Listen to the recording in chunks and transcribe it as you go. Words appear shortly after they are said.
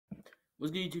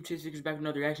What's good, YouTube? Chase back with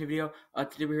another reaction video.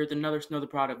 Today we're here with another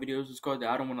SnowThaProduct video. It's called the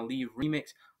I Don't Want to Leave remix.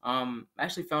 I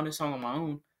actually found this song on my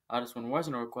own. This one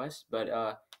wasn't a request, but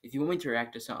if you want me to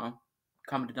react to something,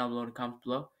 comment it down below in the comments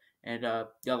below. And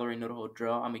y'all already know the whole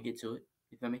drill. I'm gonna get to it.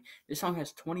 You feel me? This song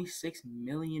has 26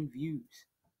 million views.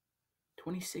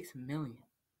 26 million.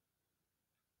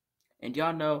 And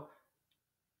y'all know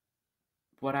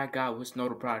what I got with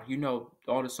SnowThaProduct. You know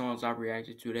all the songs I've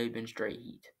reacted to, they've been straight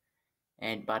heat.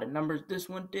 And by the numbers this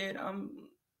one did,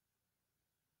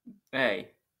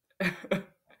 hey.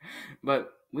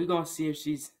 But we're gonna see if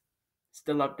she's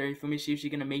still up there, you feel me? See if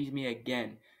she can amaze me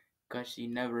again. Because she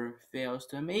never fails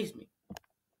to amaze me.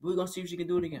 We're gonna see if she can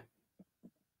do it again.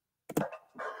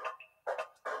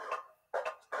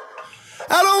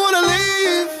 I don't wanna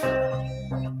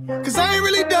leave, cause I ain't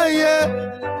really done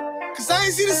yet. Cause I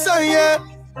ain't see the sun yet.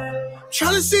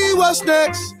 Tryna see what's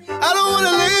next. I don't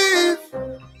wanna leave,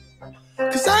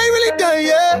 cause I ain't really done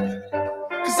yet.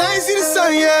 Cause I ain't see the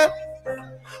sun yet.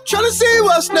 Tryna see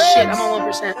what's next. Shit, I'm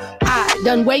on 1%. I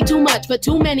done way too much for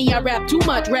too many. I rap too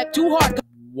much, rap too hard.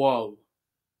 Whoa.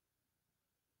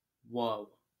 Whoa.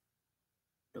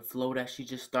 The flow that she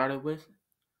just started with?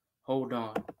 Hold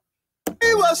on.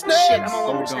 What's next? Shit, I'm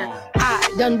on 1%.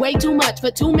 I done way too much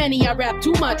for too many. I rap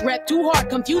too much, rap too hard,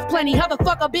 confused plenty. How the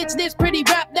fuck a bitch this pretty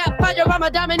rap that fire? I'm a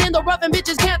diamond in the rough and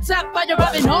bitches can't stop fire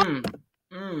rubbing hard.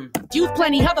 You've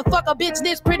plenty. How the fuck a bitch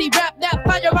this pretty rap that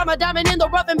fire? I'm a diamond in the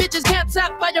rough and bitches can't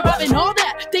stop fire rubbing all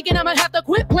that. Thinking I'ma have to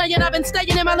quit playing. I've been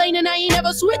staying in my lane and I ain't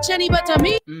never switch any but to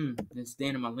me. Been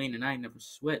staying in my lane and I ain't never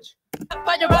switch.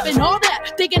 Fire rubbing all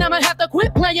that. Thinking I'ma have to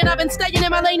quit playing. I've been staying in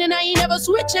my lane and I ain't never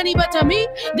switch any but to me.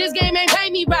 This game ain't pay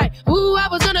me right. Ooh, I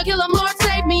was gonna kill him, Lord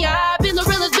save me. I've been the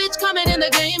realest bitch coming in the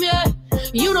game, yeah.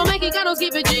 You don't make it, gotta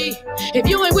keep it G. If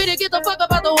you ain't with it, get the fuck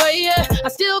up out the way, yeah. I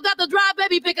still got the drive,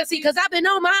 baby, pick a seat, cause I've been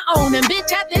on my own. And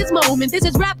bitch, at this moment, this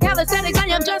is rap calisthenics, I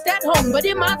am just at home, but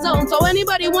in my zone. So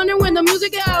anybody wonder when the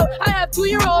music out? I have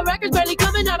 2-year-old records barely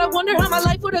coming out. I wonder how my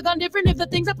life would've gone different if the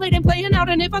things I played ain't playing out.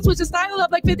 And if I switch the style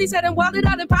up like 50 Cent and wild it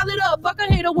out and pile it up. Fuck, I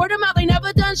hate a word of mouth, they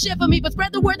never done shit for me, but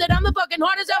spread the word that I'm the fucking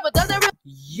hardest ever. Does that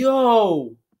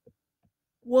Yo!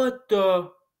 What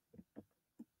the?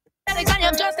 I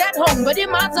am just at home, but in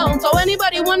my zone. So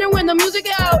anybody wonder when the music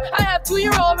out? I have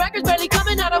 2-year-old records barely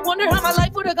coming out. I wonder how my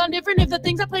life would've gone different if the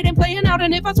things I played ain't playing out.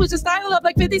 And if I switch the style up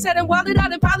like 50 Cent and wild it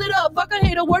out and pile it up. Fuck, I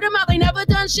hate a word of mouth, they never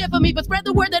done shit for me, but spread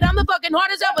the word that I'm the fucking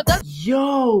hardest ever.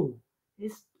 Yo!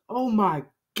 It's, oh my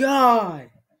god.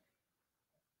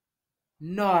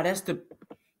 Nah, that's the,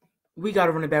 we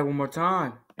gotta run it back one more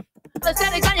time. I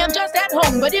am just at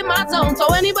home, but in my zone.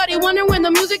 So anybody wonder when the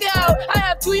music out? I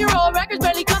have 2-year-old records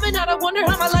barely coming out. I wonder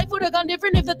how my life would've gone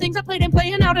different if the things I played ain't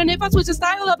playing out. And if I switch the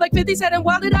style up like 50 Cent and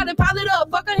wild it out and pile it up.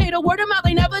 Fuck, I hate a word of mouth,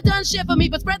 they never done shit for me,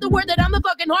 but spread the word that I'm the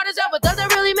fucking hardest ever. Does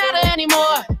it really matter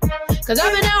anymore? Cause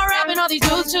I've been out rapping all these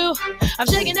dudes too. I'm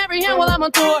shaking every hand while I'm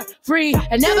on tour, free,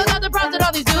 and never got the props that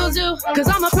all these dudes do. Cause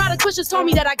all my product pushers told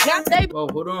me that I got they. Whoa,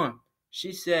 hold on.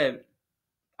 She said,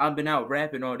 I've been out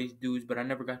rapping all these dudes, but I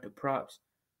never got the props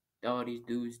that all these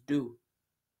dudes do.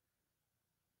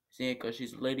 See, because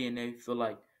she's a lady and they feel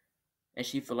like, and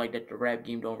she feel like that the rap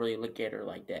game don't really look at her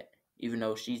like that. Even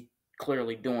though she's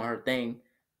clearly doing her thing.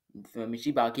 You feel me?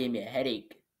 She about gave me a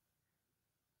headache.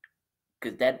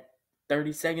 Because that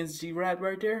 30 seconds she rapped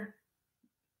right there,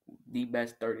 the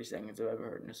best 30 seconds I've ever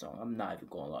heard in a song. I'm not even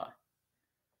going to lie.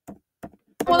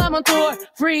 Well, I'm on tour,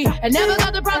 free, and never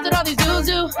got the props that all these dudes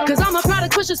do. Cause all my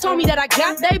product pushers told me that I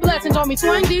got they blessings. Told me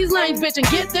swing these lanes, bitch, and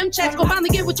get them checks. Go finally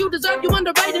get what you deserve. You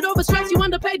underrated, overstressed, you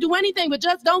underpaid. Do anything, but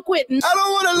just don't quit. I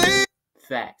don't wanna leave.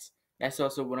 Facts. That's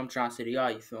also what I'm trying to say to y'all,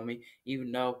 you feel me?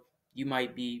 Even though you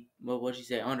might be, well, what she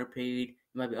said, underpaid,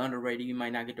 you might be underrated, you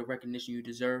might not get the recognition you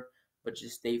deserve, but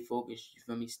just stay focused, you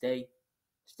feel me? Stay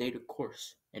the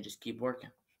course, and just keep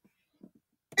working.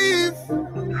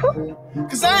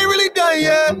 Cause I ain't really done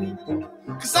yet.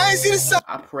 Cause I ain't see the sun.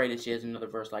 I pray that she has another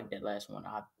verse like that last one.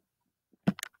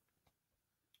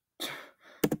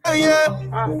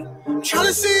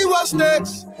 Tryna see what's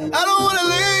next. I don't wanna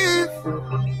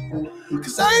leave.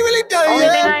 Cause I ain't really done Only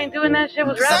yet. thing I ain't doing that shit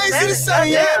was rap. I ain't see the sun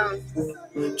yet.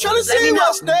 Tryna see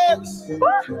what's next.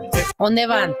 ¿Dónde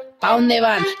van? ¿Pa' dónde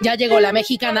van? Ya llegó la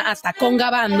mexicana hasta con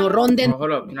Gabán. No ronden. Oh,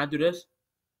 hold up. Can I do this?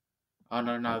 Oh,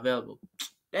 no, not available.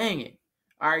 Dang it.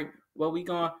 All right. Well, we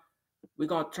gonna we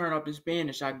gonna turn up in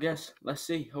Spanish, I guess. Let's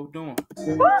see. Hold on.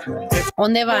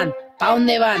 ¿Dónde van? ¿Pa'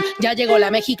 dónde van? Ya llegó la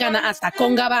mexicana hasta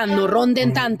con Gabán. No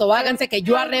ronden tanto, háganse que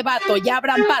yo arrebato. Ya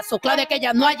abran paso, clave que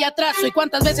ya no haya atraso. ¿Y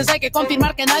cuántas veces hay que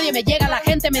confirmar que nadie me llega? La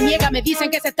gente me niega, me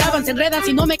dicen que se traban, se enredan.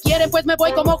 Si no me quieren, pues me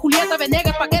voy como Julieta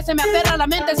Venegas. ¿Pa' qué se me aferra la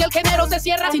mente si el género se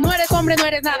cierra? Si no eres hombre, no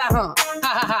eres nada. Ja,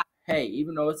 ja, ja. Hey,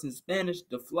 even though it's in Spanish,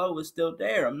 the flow is still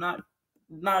there. I'm not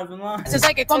even lying. Veces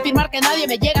hay que confirmar que nadie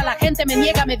me llega, la gente me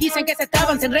niega, me dicen que se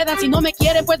traban, se enredan. Si no me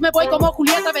quieren, pues me voy como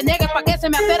Julieta Venegas. ¿Pa' qué se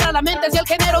me aferra la mente si el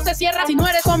género se cierra? Si no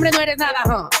eres hombre, no eres nada.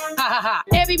 Ja, ja, ja.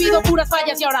 He vivido puras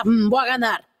fallas y ahora voy a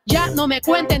ganar. Ya no me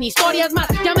cuenten historias más,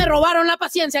 ya me robaron la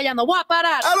paciencia, ya no voy a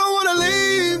parar. I don't wanna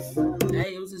leave.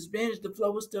 Hey, it was in Spanish. The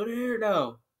flow was still there,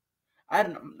 though.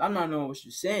 I'm not knowing what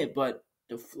you said, but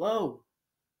the flow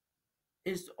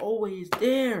is always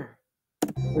there.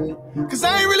 Cause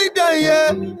I ain't really done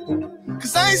yet.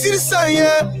 Cause I ain't see the sun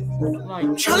yet. Like,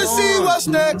 Tryna see what's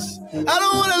next. I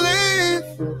don't wanna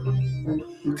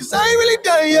leave. Cause I ain't really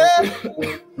done yet.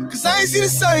 Cause I ain't see the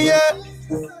sun yet.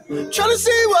 Tryna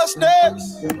see what's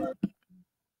next.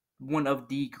 one of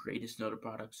the greatest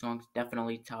SnowThaProduct songs,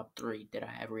 definitely top 3 that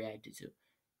I have reacted to.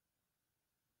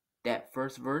 That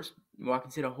first verse,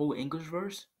 walking to the whole English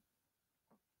verse,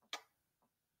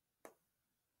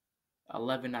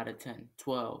 11 out of 10,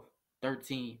 12,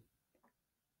 13.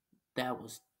 That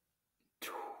was...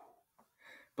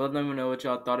 But let me know what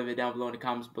y'all thought of it down below in the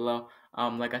comments below.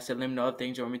 Like I said, let me know other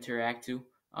things you want me to react to.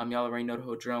 Y'all already know the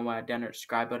whole drill. Why down there, the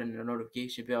subscribe button and the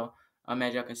notification bell.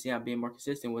 As y'all can see, I'm being more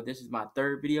consistent. Well, this is my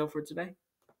 3rd video for today.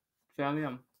 Feel me?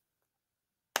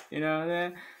 You know what I'm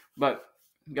saying? But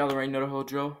y'all already know the whole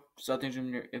drill. So if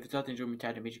it's other things you want me to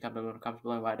type, make sure you comment below in the comments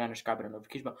below. Why down there, subscribe button and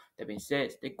notification bell. That being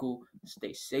said, stay cool,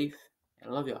 stay safe, and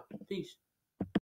I love y'all. Peace.